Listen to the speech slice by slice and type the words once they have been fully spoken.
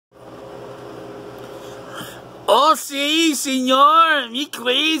Oh, sí, señor. Me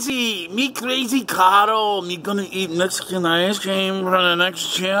crazy Caro. Me gonna eat Mexican ice cream for the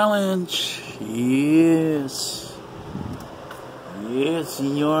next challenge. Yes. Yes,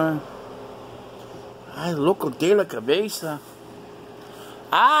 señor. Ay, loco de la cabeza.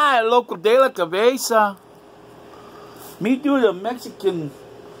 Ay, loco de la cabeza. Me do the Mexican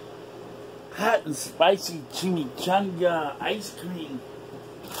hot and spicy chimichanga ice cream.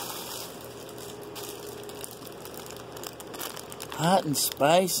 Hot and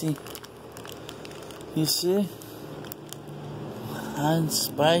spicy. You see? Hot and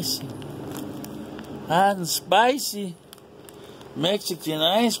spicy. Hot and spicy. Mexican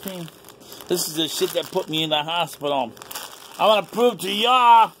ice cream. This is the shit that put me in the hospital. I want to prove to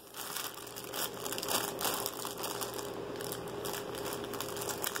y'all.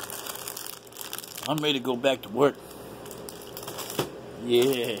 I'm ready to go back to work.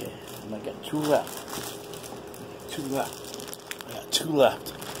 Yeah. And I got 2 left. 2 left. I got 2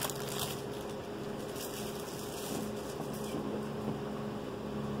 left.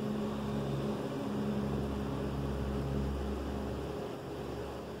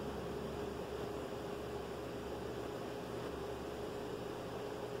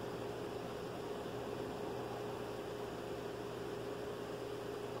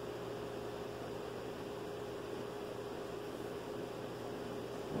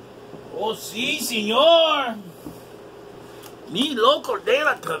 Oh, sí, señor. Ni loco de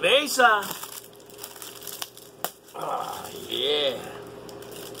la cabeza. Ah, yeah.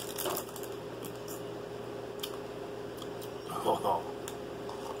 Oh,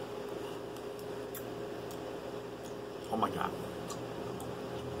 oh my God.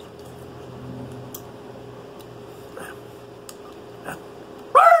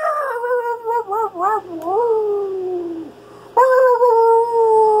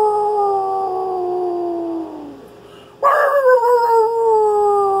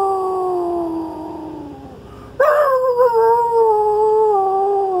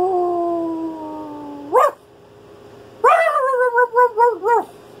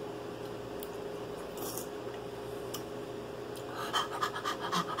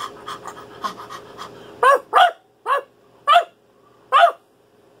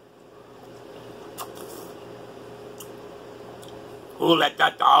 Who let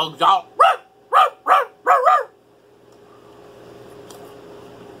the dogs out?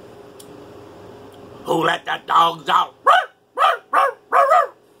 Who let the dogs out?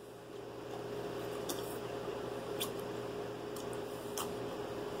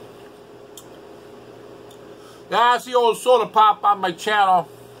 That's the old soda pop on my channel.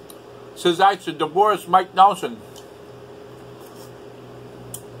 Says I should divorce Mike Nelson.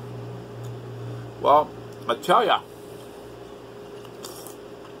 Well, I tell ya.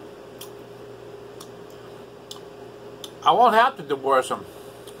 I won't have to divorce him.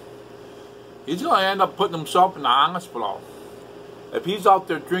 He's going to end up putting himself in the hospital. If he's out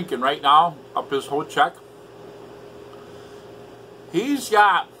there drinking right now, up his whole check, he's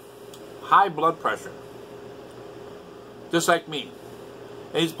got high blood pressure. Just like me.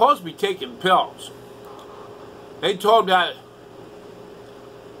 And he's supposed to be taking pills. They told him that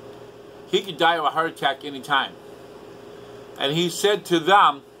he could die of a heart attack anytime. And he said to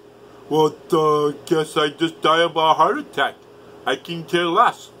them, well, guess I just die of a heart attack. I can care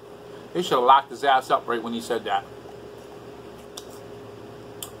less. They should have locked his ass up right when he said that.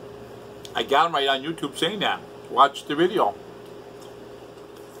 I got him right on YouTube saying that. Watch the video.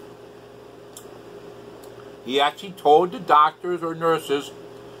 He actually told the doctors or nurses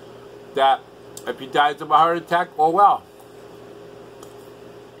that if he dies of a heart attack, oh well.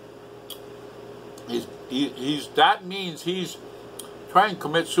 That means he's trying to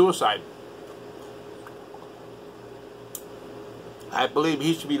commit suicide. I believe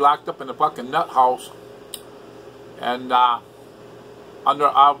he should be locked up in the fucking nut house and under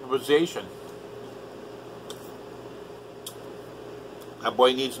observation. That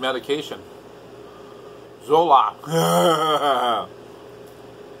boy needs medication. Zola.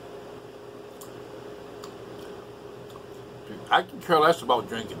 I can care less about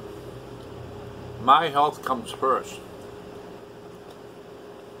drinking. My health comes first.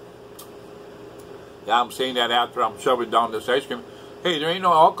 Yeah, I'm saying that after I'm shoving down this ice cream. Hey, there ain't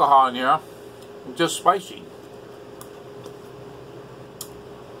no alcohol in here. It's just spicy.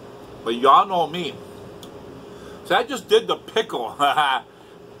 But y'all know me. So I just did the pickle.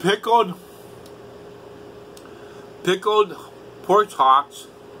 Pickled pork hocks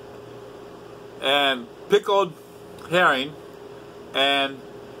and pickled herring and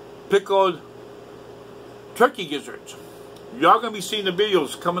pickled turkey gizzards. Y'all gonna be seeing the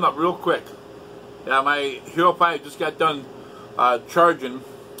videos coming up real quick. Yeah, my Hero 5 just got done charging.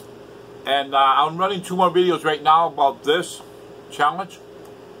 And I'm running 2 more videos right now about this challenge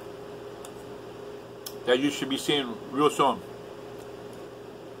that you should be seeing real soon.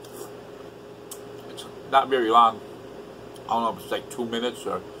 It's not very long. I don't know if it's like 2 minutes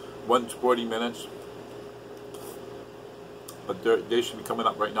or 140 minutes. But they should be coming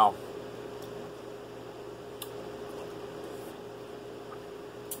up right now.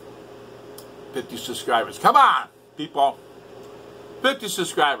 $50 subscribers. Come on, people. 50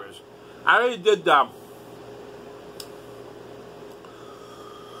 subscribers. I already did I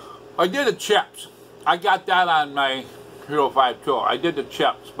did the chips. I got that on my Hero 5 too. I did the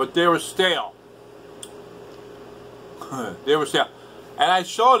chips, but they were stale. They were stale. And I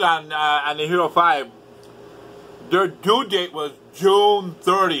showed on the Hero 5, their due date was June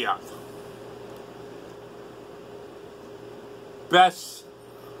 30th. Best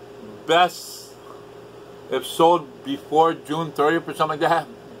if sold before June 30th or something like that.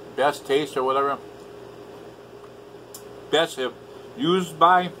 Best taste or whatever. Best if used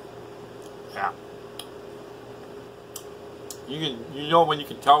by. Yeah. You know when you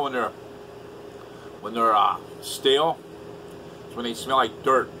can tell when they're stale. It's when they smell like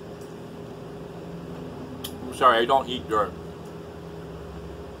dirt. I'm sorry, I don't eat dirt.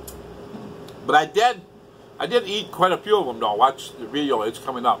 But I did eat quite a few of them though. Watch the video, it's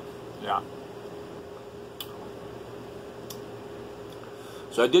coming up. Yeah.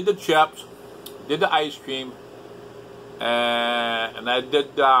 So I did the chips, did the ice cream, and I did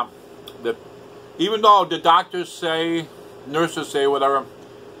even though the doctors say, nurses say, whatever,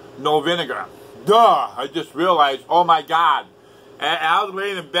 no vinegar. Duh! I just realized, oh my God. And I was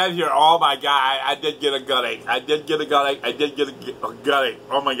laying in bed here, oh my God, I did get a gut ache. I did get a gut ache. I did get a gut ache.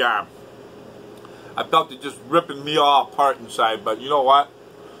 Oh my God. I felt it just ripping me all apart inside, but you know what?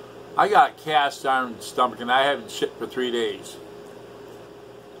 I got a cast iron stomach and I haven't shit for 3 days.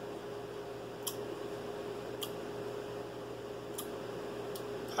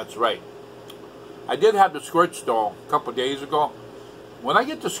 That's right. I did have the squirts though a couple days ago. When I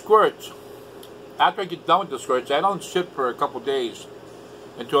get the squirts, after I get done with the squirts, I don't shit for a couple days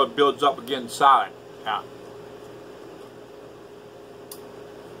until it builds up again solid. Yeah.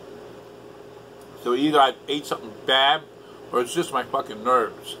 So either I ate something bad or it's just my fucking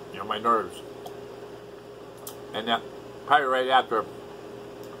nerves. You know, my nerves. And then probably right after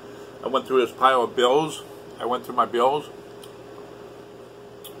I went through this pile of bills, I went through my bills.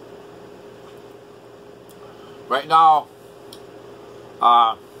 Right now,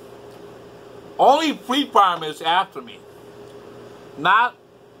 only Fleet Farm is after me. Not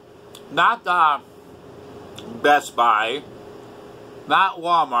Best Buy, not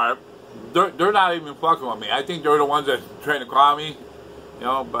Walmart. They're not even fucking with me. I think they're the ones that are trying to call me, you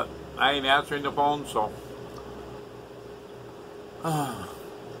know, but I ain't answering the phone, so.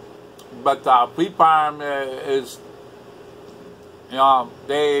 But Fleet Farm is, you know,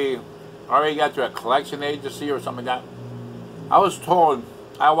 they already got to a collection agency or something like that. I was told,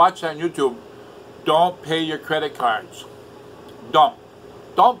 I watched on YouTube, don't pay your credit cards. Don't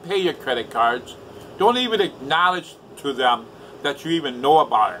pay your credit cards. Don't even acknowledge to them that you even know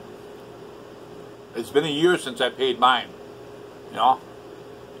about it. It's been a year since I paid mine. You know?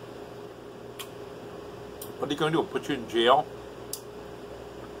 What are you going to do? Put you in jail?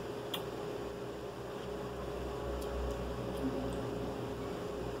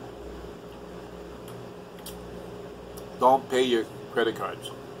 Don't pay your credit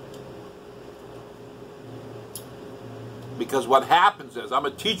cards. Because what happens is, I'm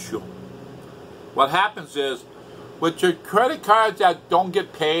going to teach you. What happens is, with your credit cards that don't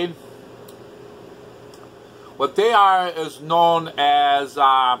get paid, what they are is known as,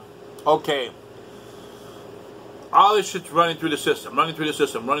 okay, all this shit's running through the system,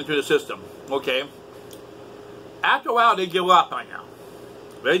 okay? After a while, they give up on you.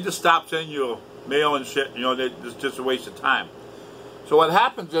 They just stop sending you mail and shit, you know, it's just a waste of time. So what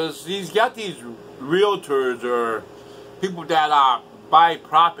happens is, he's got these realtors or people that buy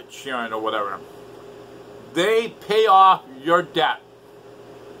profit sharing or whatever. They pay off your debt,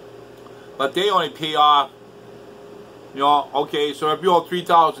 but they only pay off, you know, okay, so if you owe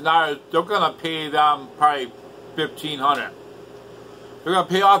 $3,000, they're going to pay them probably $1,500. They're going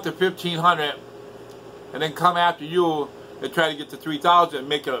to pay off the $1,500 and then come after you and try to get to $3,000 and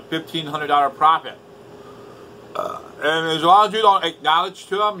make a $1,500 profit. And as long as you don't acknowledge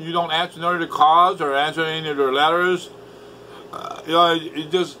to them, you don't answer none of their calls or answer any of their letters, you know,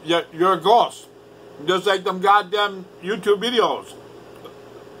 you're a ghost. Just like them goddamn YouTube videos.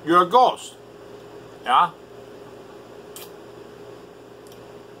 You're a ghost. Yeah?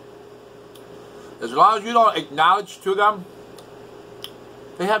 As long as you don't acknowledge to them,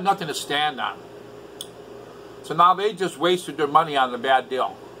 they have nothing to stand on. So now they just wasted their money on the bad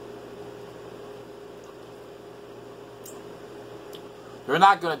deal. They're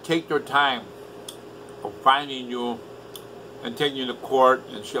not going to take their time of finding you and taking you to court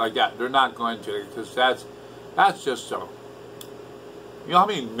and shit like that. They're not going to, because that's just so. You know how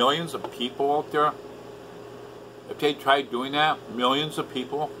many millions of people out there, if they tried doing that, millions of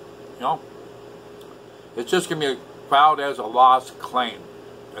people, you know, it's just going to be filed as a lost claim.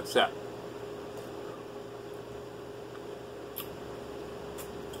 That's it.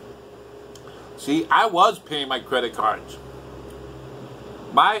 See, I was paying my credit cards.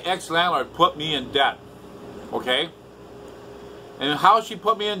 My ex-landlord put me in debt, okay? And how she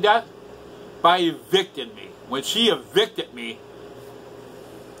put me in debt? By evicting me. When she evicted me,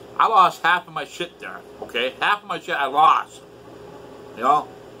 I lost half of my shit there, okay? Half of my shit I lost, you know?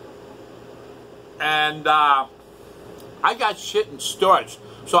 And I got shit in storage.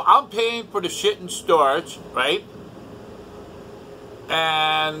 So I'm paying for the shit in storage, right?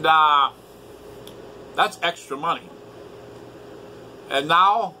 And that's extra money. And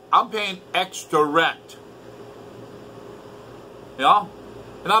now I'm paying extra rent. You know?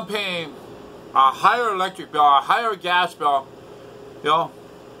 And I'm paying a higher electric bill, a higher gas bill. You know?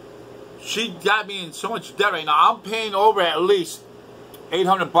 She got me in so much debt right now. I'm paying over at least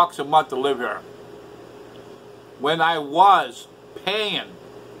 $800 a month to live here. When I was paying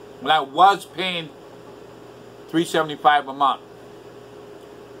 $375 a month.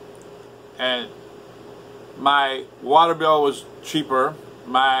 And my water bill was cheaper.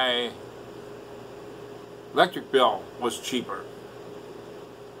 My electric bill was cheaper.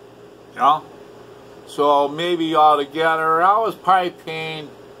 You know? So maybe altogether, I was probably paying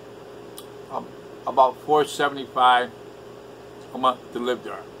about $475 a month to live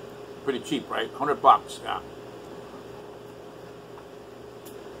there. Pretty cheap, right? $100, yeah.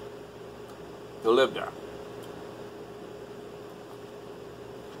 To live there.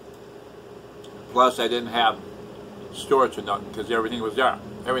 Plus, I didn't have storage or nothing because everything was there.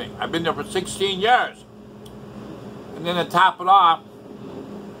 Everything. I've been there for 16 years. And then to top it off,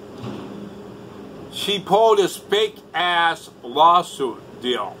 she pulled this fake-ass lawsuit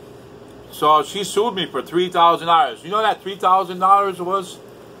deal. So she sued me for $3,000. You know what that $3,000 was?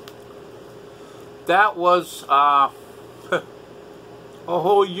 That was a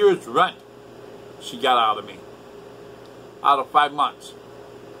whole year's rent she got out of me. Out of 5 months.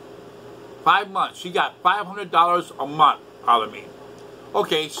 5 months. She got $500 a month out of me.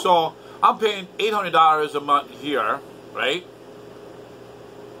 Okay, so I'm paying $800 a month here, right?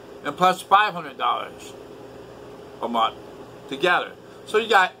 And plus $500 a month together. So you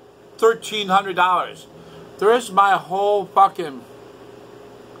got $1,300. There's my whole fucking...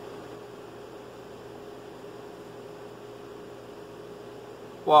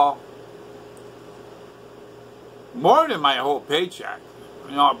 Well, more than my whole paycheck.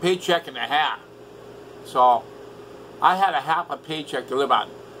 You know, a paycheck and a half. So, I had a half a paycheck to live on.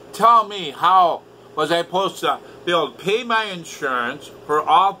 Tell me, how was I supposed to be able to pay my insurance for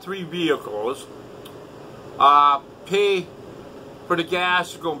all 3 vehicles, pay for the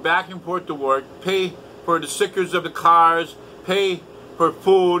gas going back and forth to work, pay for the stickers of the cars, pay for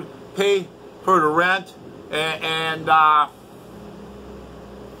food, pay for the rent, and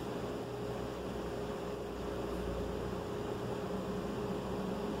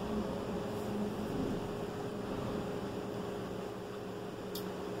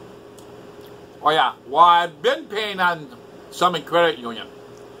oh yeah, well I've been paying on Summit Credit Union.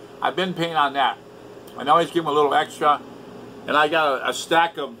 I've been paying on that. I always give them a little extra. And I got a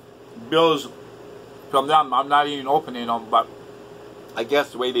stack of bills from them. I'm not even opening them, but I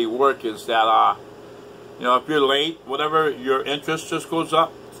guess the way they work is that, you know, if you're late, whatever, your interest just goes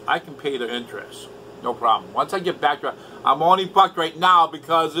up. I can pay the interest. No problem. Once I get back to it, I'm only fucked right now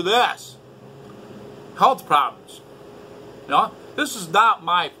because of this. Health problems. You know, this is not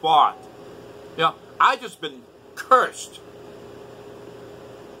my fault. You know, I just been cursed.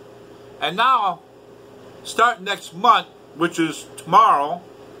 And now, starting next month, which is tomorrow,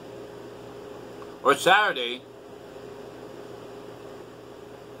 or Saturday,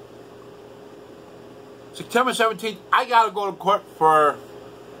 September 17th, I gotta go to court for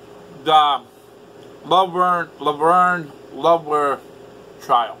the Laverne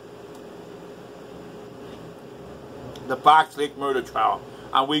trial. The Fox Lake murder trial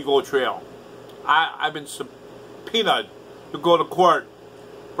on Wego Trail. I've been subpoenaed to go to court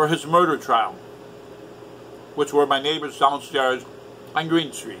for his murder trial, which were my neighbors downstairs on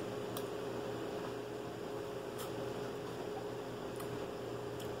Green Street.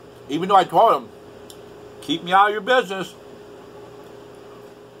 Even though I told him keep me out of your business.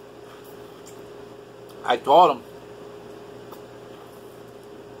 I told him,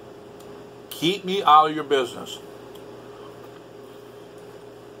 keep me out of your business.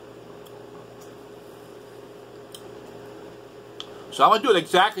 So I'm going to do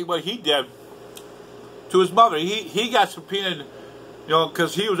exactly what he did to his mother. He got subpoenaed, you know,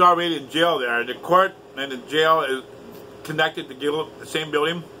 because he was already in jail there. The court and the jail is connected to the same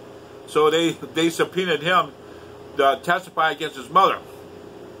building. So they subpoenaed him to testify against his mother.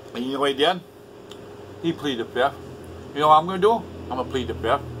 And you know what he did? He pleaded the fifth. You know what I'm going to do? I'm going to plead the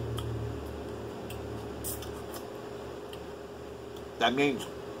fifth. That means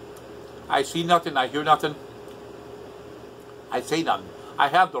I see nothing, I hear nothing, I say nothing. I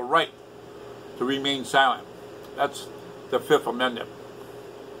have the right to remain silent. That's the Fifth Amendment.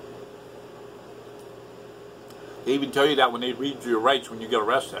 They even tell you that when they read your rights when you get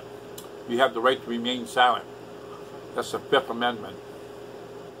arrested. You have the right to remain silent. That's the Fifth Amendment.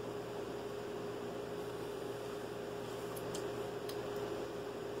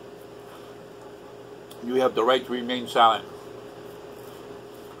 You have the right to remain silent.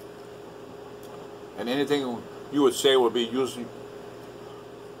 And anything you would say would be used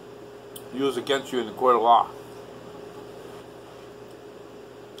against you in the court of law.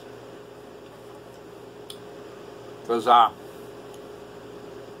 Because,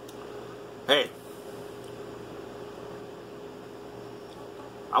 hey,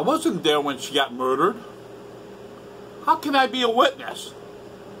 I wasn't there when she got murdered. How can I be a witness?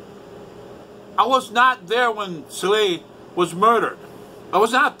 I was not there when Soleil was murdered. I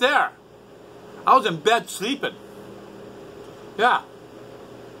was not there. I was in bed sleeping. Yeah.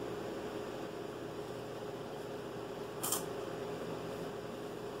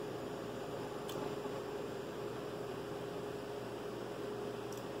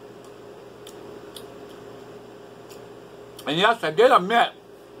 And yes, I did admit,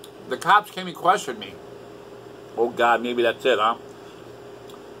 the cops came and questioned me. Oh God, maybe that's it, huh?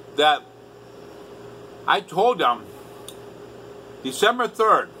 That I told them, December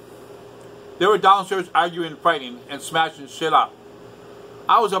 3rd, they were downstairs arguing and fighting and smashing shit up.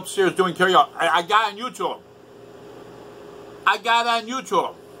 I was upstairs doing karaoke. I got on YouTube. I got on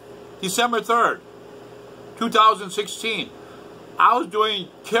YouTube. December 3rd, 2016. I was doing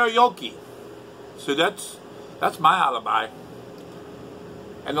karaoke. So that's my alibi.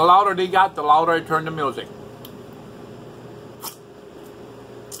 And the louder they got, the louder I turned the music.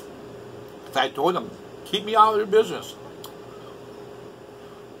 I told them, keep me out of your business.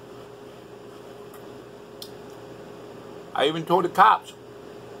 I even told the cops.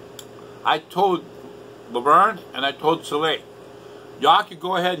 I told Laverne and I told Soleil, y'all can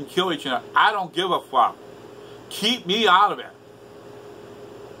go ahead and kill each other. I don't give a fuck. Keep me out of it.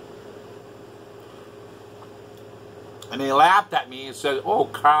 And they laughed at me and said, oh,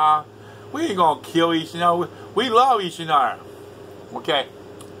 Carl, we ain't gonna kill each other. We love each other. Okay.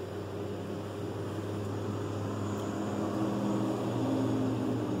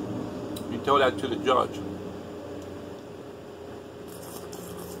 You tell that to the judge.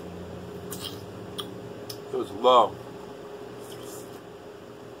 It was love.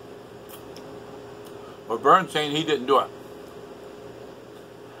 But Vern's saying he didn't do it.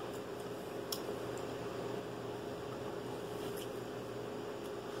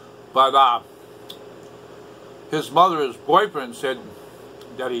 But his mother, his boyfriend, said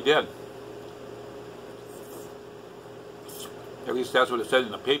that he did. At least that's what it said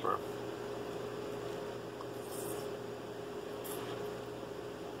in the paper.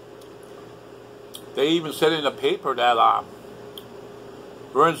 They even said in the paper that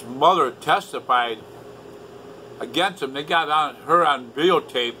Vern's mother testified against him. They got her on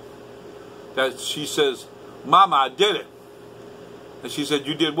videotape that she says, Mama, I did it. And she said,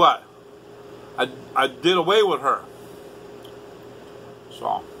 you did what? I did away with her.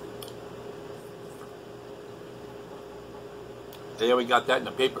 So, yeah, we got that in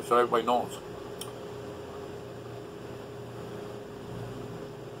the paper so everybody knows.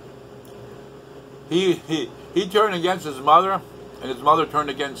 He turned against his mother, and his mother turned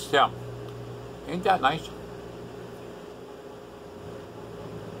against him. Ain't that nice?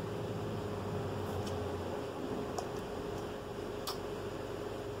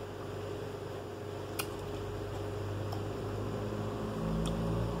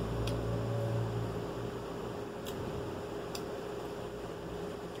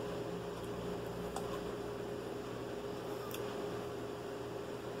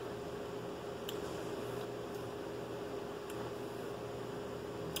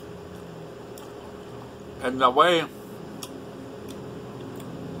 And the way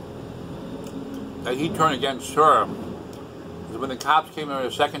that he turned against her is when the cops came there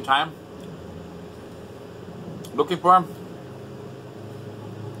the second time looking for him.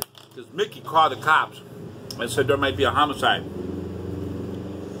 Because Mickey called the cops and said there might be a homicide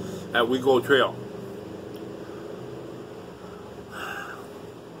at We Go Trail.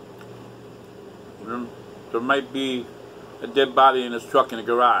 There might be a dead body in his truck in the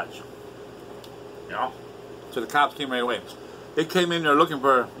garage. You know? So the cops came right away. They came in there looking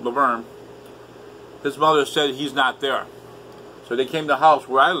for Laverne. His mother said he's not there. So they came to the house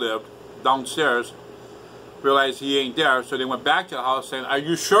where I lived, downstairs, realized he ain't there, so they went back to the house saying, are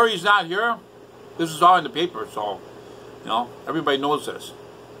you sure he's not here? This is all in the paper, so, you know, everybody knows this.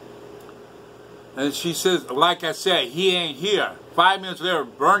 And she says, like I said, he ain't here. 5 minutes later,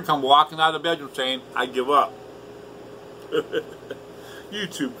 Vern come walking out of the bedroom saying, I give up.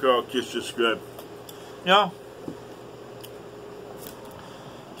 YouTube, Carl, kiss your scrub. You know?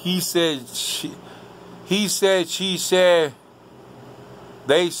 He said, she said,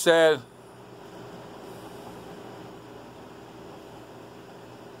 they said,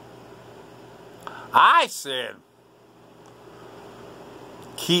 I said,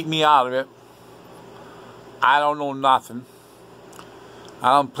 keep me out of it. I don't know nothing.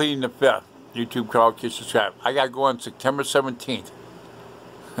 I'm pleading the fifth. YouTube, Carl, kiss your scrub. I got to go on September 17th.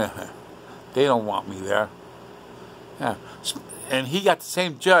 They don't want me there. Yeah. And he got the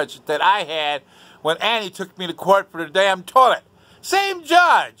same judge that I had when Annie took me to court for the damn toilet. Same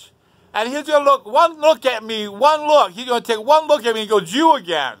judge. And he's going to look one look at me, one look. He's going to take one look at me and go, you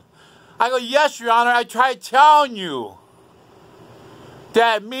again. I go, yes, Your Honor, I tried telling you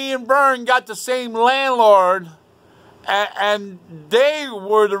that me and Vern got the same landlord, and they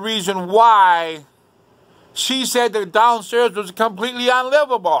were the reason why she said the downstairs was completely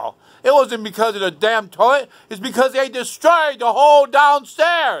unlivable. It wasn't because of the damn toilet. It's because they destroyed the whole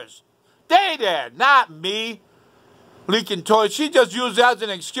downstairs. They did, not me. Leaking toilet. She just used that as an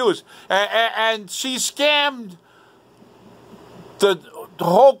excuse. And she scammed the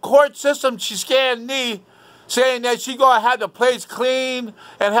whole court system. She scammed me, saying that she going to have the place clean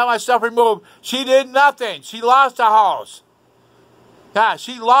and have my stuff removed. She did nothing. She lost the house. Yeah,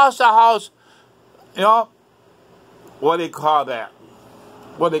 she lost the house. You know, what do they call that?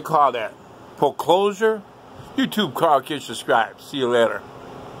 What do they call that? Foreclosure? YouTube, Carl, kiss, subscribe. See you later.